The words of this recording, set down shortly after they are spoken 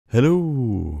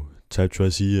Hello,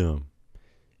 typography here.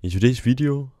 In today's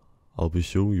video, I'll be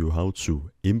showing you how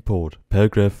to import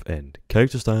paragraph and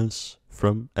character styles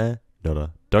from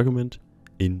another document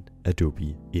in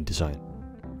Adobe InDesign.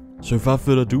 So without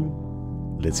further ado,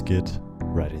 let's get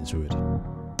right into it.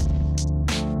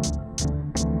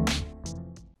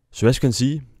 So as you can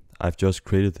see, I've just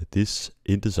created this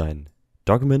InDesign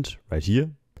document right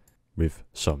here with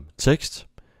some text.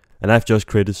 And I've just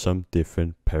created some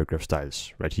different paragraph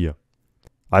styles right here.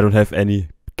 I don't have any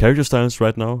character styles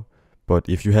right now, but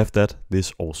if you have that,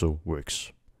 this also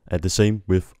works. And the same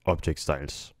with object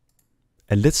styles.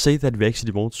 And let's say that we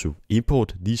actually want to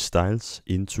import these styles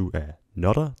into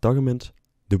another document.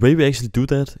 The way we actually do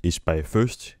that is by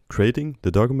first creating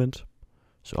the document.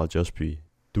 So I'll just be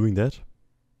doing that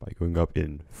by going up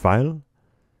in File,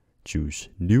 choose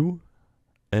New,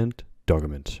 and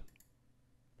Document.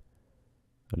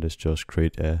 And let's just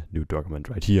create a new document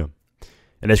right here.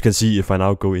 And as you can see, if I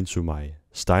now go into my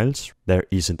styles, there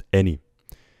isn't any.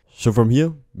 So from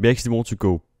here, we actually want to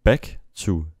go back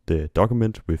to the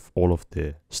document with all of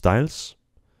the styles.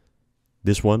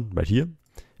 This one right here.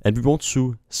 And we want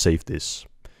to save this.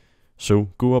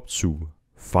 So go up to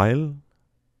File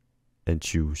and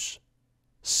choose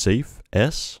Save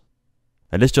As.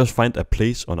 And let's just find a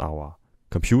place on our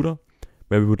computer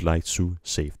where we would like to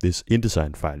save this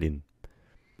InDesign file in.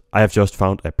 I have just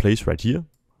found a place right here,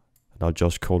 and I'll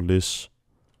just call this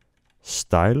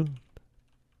style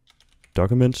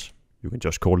document. You can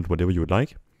just call it whatever you would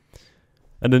like,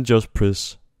 and then just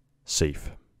press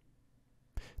save.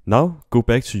 Now go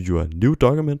back to your new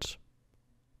document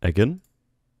again,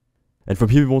 and from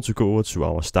here we want to go over to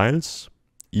our styles,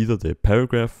 either the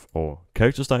paragraph or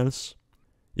character styles.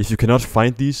 If you cannot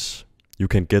find these, you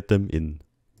can get them in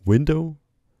Window,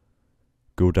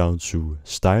 go down to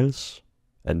styles,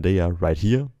 and they are right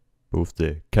here, both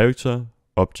the character,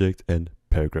 object, and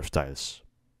paragraph styles.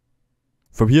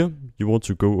 From here, you want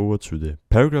to go over to the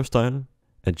paragraph style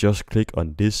and just click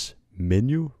on this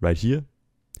menu right here,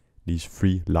 these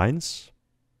three lines.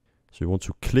 So you want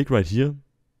to click right here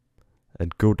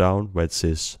and go down where it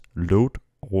says load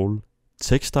all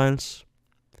text styles.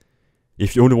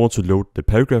 If you only want to load the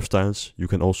paragraph styles, you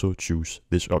can also choose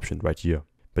this option right here.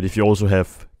 But if you also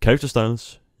have character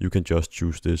styles, you can just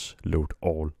choose this load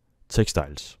all text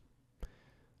styles.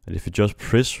 And if you just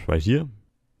press right here,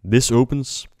 this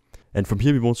opens. And from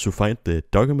here we want to find the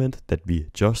document that we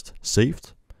just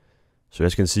saved. So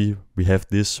as you can see, we have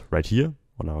this right here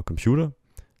on our computer,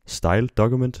 style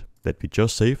document that we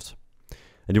just saved.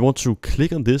 And you want to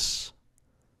click on this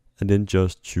and then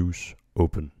just choose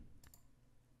open.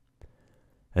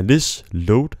 And this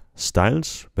load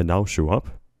styles will now show up.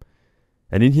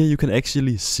 And in here you can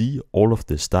actually see all of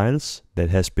the styles that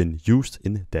has been used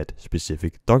in that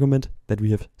specific document that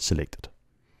we have selected.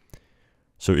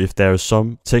 So if there are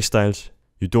some text styles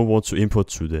you don't want to import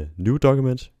to the new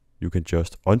document, you can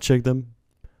just uncheck them,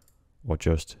 or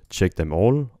just check them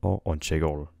all, or uncheck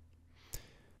all.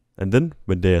 And then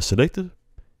when they are selected,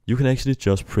 you can actually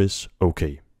just press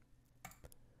OK.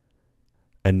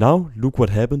 And now look what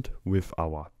happened with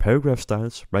our paragraph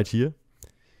styles right here.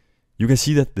 You can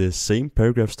see that the same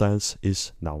paragraph styles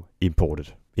is now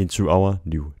imported into our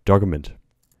new document.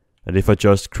 And if I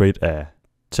just create a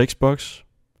text box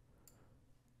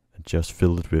and just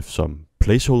fill it with some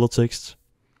placeholder text,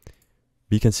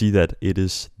 we can see that it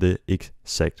is the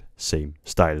exact same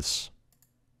styles.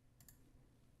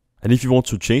 And if you want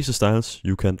to change the styles,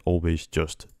 you can always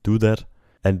just do that,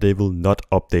 and they will not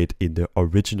update in the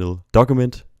original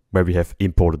document where we have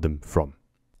imported them from.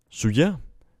 So yeah,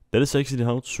 that is actually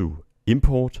how to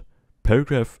import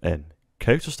paragraph and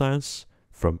character styles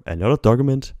from another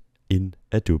document in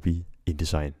Adobe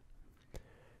InDesign.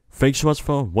 Thanks so much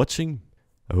for watching.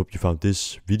 I hope you found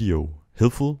this video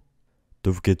helpful.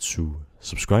 Don't forget to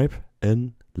subscribe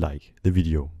and like the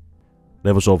video.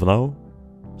 That was all for now.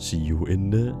 See you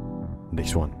in the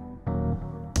next one.